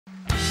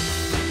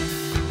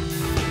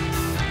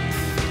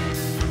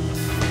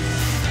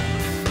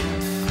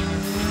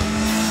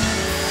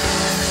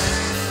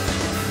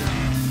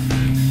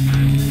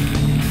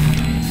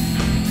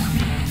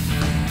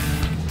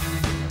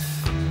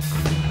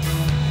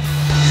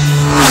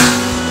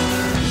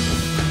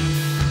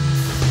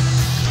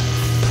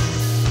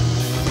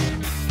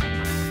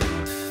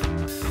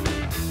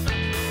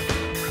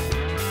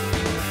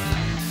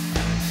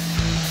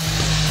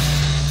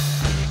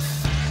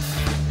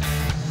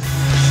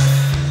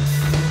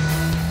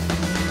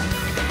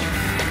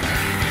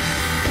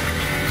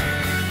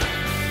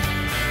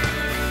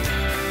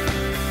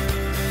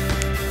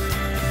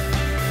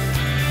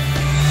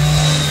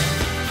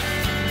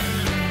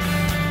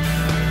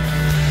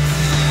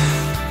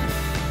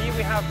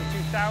have the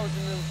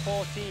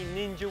 2014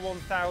 Ninja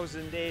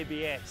 1000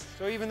 ABS.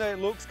 So even though it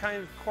looks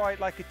kind of quite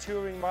like a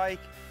touring bike,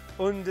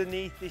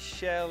 underneath this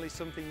shell is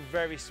something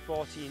very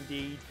sporty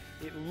indeed.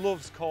 It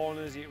loves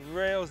corners, it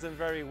rails them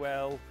very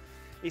well.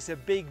 It's a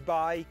big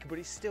bike, but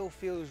it still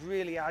feels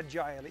really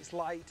agile. It's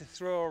light to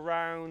throw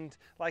around.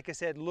 Like I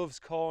said, loves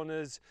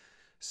corners.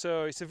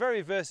 So it's a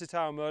very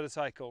versatile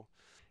motorcycle.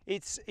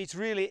 It's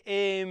really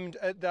aimed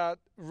at that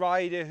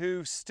rider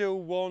who still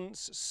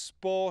wants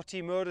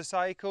sporty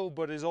motorcycle,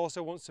 but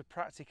also wants the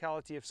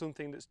practicality of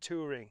something that's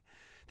touring.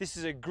 This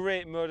is a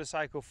great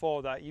motorcycle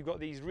for that. You've got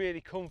these really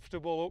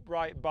comfortable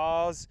upright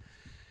bars.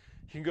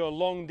 You can go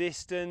long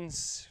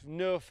distance,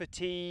 no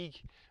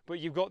fatigue, but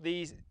you've got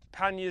these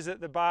panniers at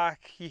the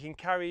back. You can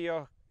carry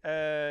your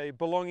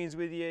belongings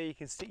with you. You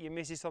can stick your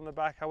missus on the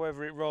back,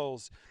 however it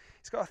rolls.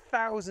 It's got a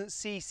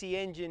 1000cc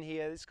engine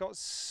here. It's got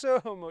so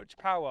much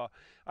power.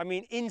 I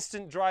mean,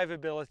 instant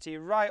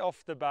drivability right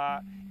off the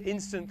bat,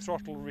 instant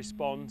throttle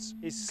response.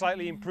 It's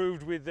slightly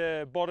improved with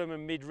the bottom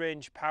and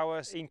mid-range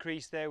power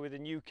increase there with a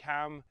new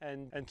cam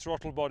and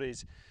throttle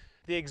bodies.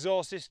 The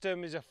exhaust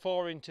system is a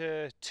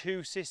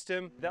 4x2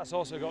 system. That's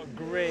also got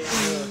great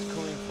noise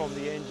coming from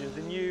the engine.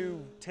 The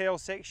new tail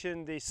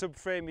section, the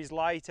subframe is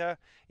lighter.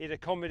 It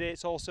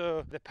accommodates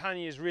also the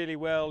panniers really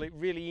well. It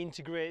really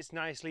integrates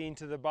nicely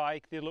into the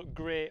bike. They look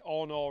great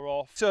on or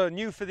off. So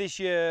new for this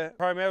year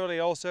primarily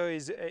also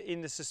is in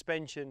the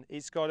suspension.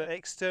 It's got an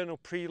external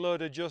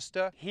preload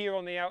adjuster here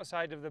on the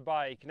outside of the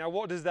bike. Now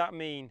what does that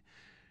mean?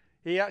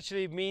 It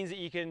actually means that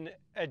you can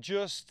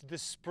adjust the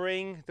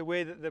spring, the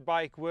way that the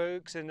bike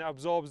works, and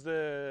absorbs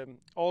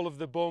all of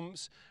the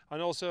bumps.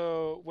 And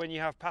also when you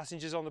have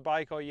passengers on the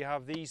bike, or you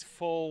have these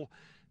full,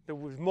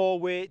 with more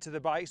weight to the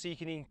bike, so you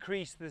can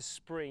increase the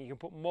spring. You can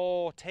put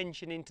more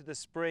tension into the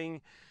spring.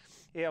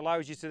 It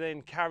allows you to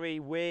then carry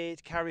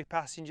weight, carry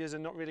passengers,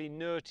 and not really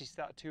notice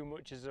that too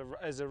much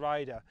as a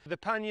rider. The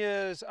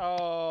panniers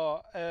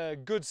are a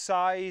good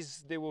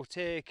size. They will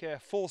take a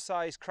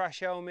full-size crash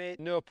helmet,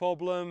 no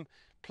problem.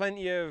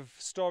 Plenty of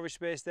storage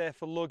space there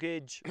for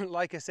luggage.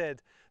 Like I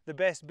said, the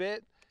best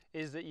bit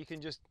is that you can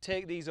just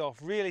take these off.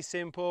 Really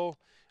simple.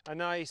 A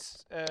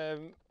nice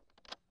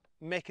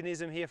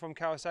mechanism here from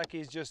Kawasaki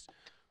is just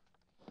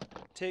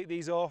take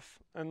these off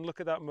and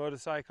look at that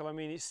motorcycle. I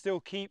mean, it still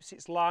keeps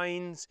its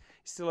lines.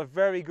 It's still a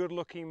very good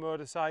looking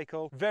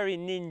motorcycle. Very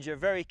Ninja,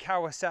 very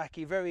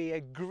Kawasaki, very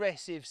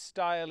aggressive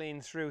styling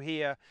through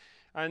here.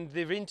 And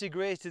they've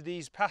integrated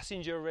these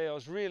passenger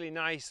rails really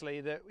nicely,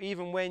 that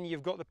even when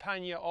you've got the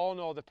pannier on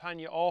or the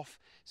pannier off,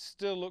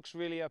 still looks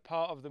really a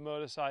part of the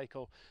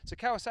motorcycle. So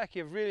Kawasaki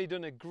have really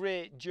done a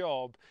great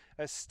job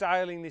at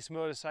styling this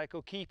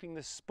motorcycle, keeping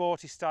the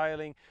sporty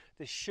styling,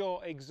 the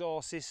short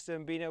exhaust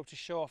system, being able to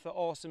show off the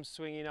awesome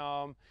swinging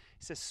arm.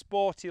 It's a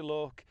sporty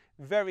look,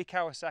 very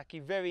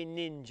Kawasaki, very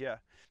Ninja.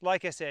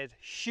 Like I said,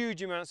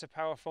 huge amounts of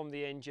power from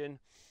the engine.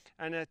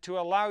 And to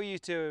allow you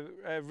to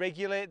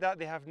regulate that,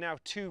 they have now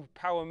two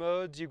power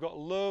modes. You've got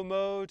low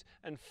mode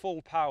and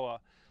full power.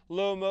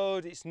 Low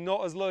mode, it's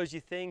not as low as you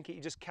think.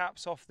 It just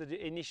caps off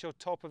the initial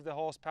top of the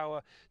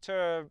horsepower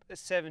to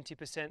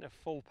 70% of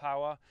full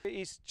power.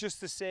 It's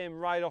just the same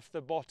right off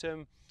the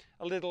bottom,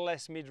 a little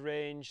less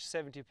mid-range,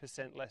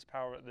 70% less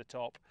power at the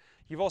top.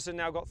 You've also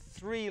now got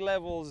 3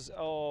 levels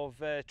of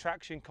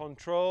traction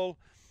control.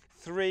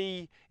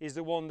 3 is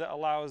the one that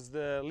allows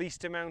the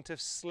least amount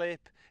of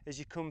slip. As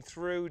you come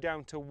through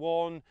down to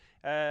 1,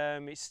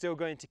 it's still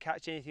going to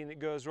catch anything that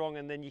goes wrong,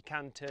 and then you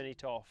can turn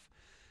it off.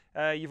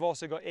 You've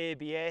also got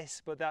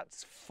ABS, but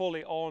that's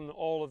fully on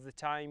all of the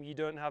time. You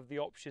don't have the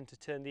option to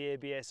turn the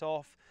ABS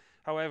off.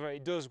 However,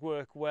 it does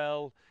work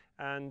well,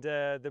 and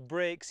the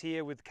brakes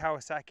here with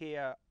Kawasaki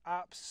are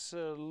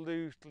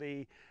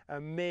absolutely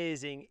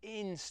amazing.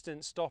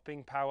 Instant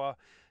stopping power.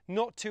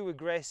 Not too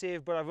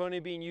aggressive, but I've only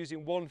been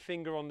using one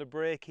finger on the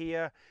brake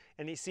here,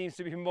 and it seems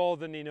to be more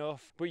than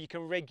enough, but you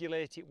can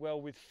regulate it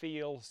well with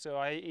feel, so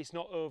it's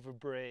not over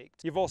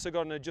braked. You've also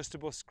got an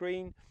adjustable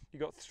screen.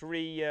 You've got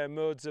 3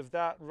 modes of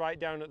that, right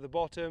down at the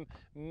bottom,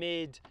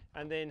 mid,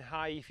 and then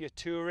high if you're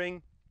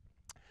touring.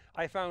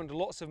 I found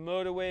lots of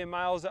motorway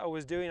miles that I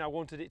was doing. I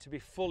wanted it to be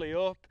fully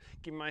up,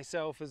 give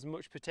myself as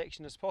much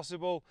protection as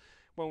possible.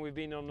 When we've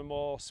been on the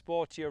more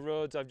sportier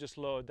roads, I've just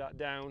lowered that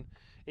down.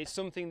 It's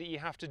something that you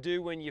have to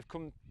do when you've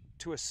come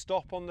to a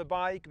stop on the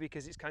bike,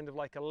 because it's kind of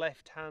like a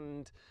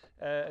left-hand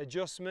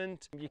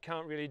adjustment. You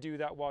can't really do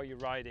that while you're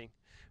riding.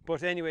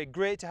 But anyway,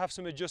 great to have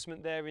some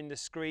adjustment there in the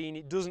screen.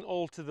 It doesn't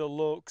alter the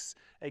looks.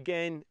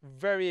 Again,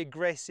 very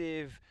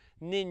aggressive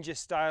Ninja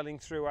styling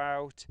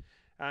throughout.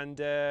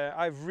 And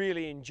I've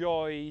really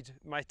enjoyed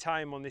my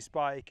time on this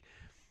bike.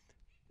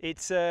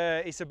 It's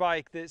a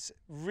bike that's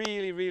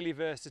really, really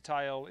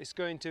versatile. It's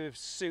going to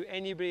suit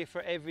anybody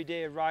for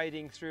everyday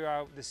riding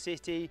throughout the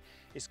city.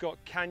 It's got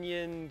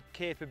canyon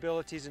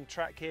capabilities and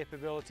track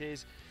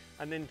capabilities,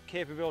 and then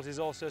capabilities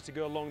also to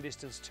go long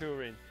distance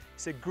touring.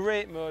 It's a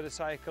great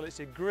motorcycle. It's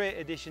a great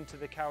addition to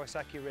the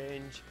Kawasaki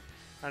range,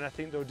 and I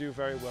think they'll do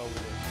very well with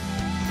it.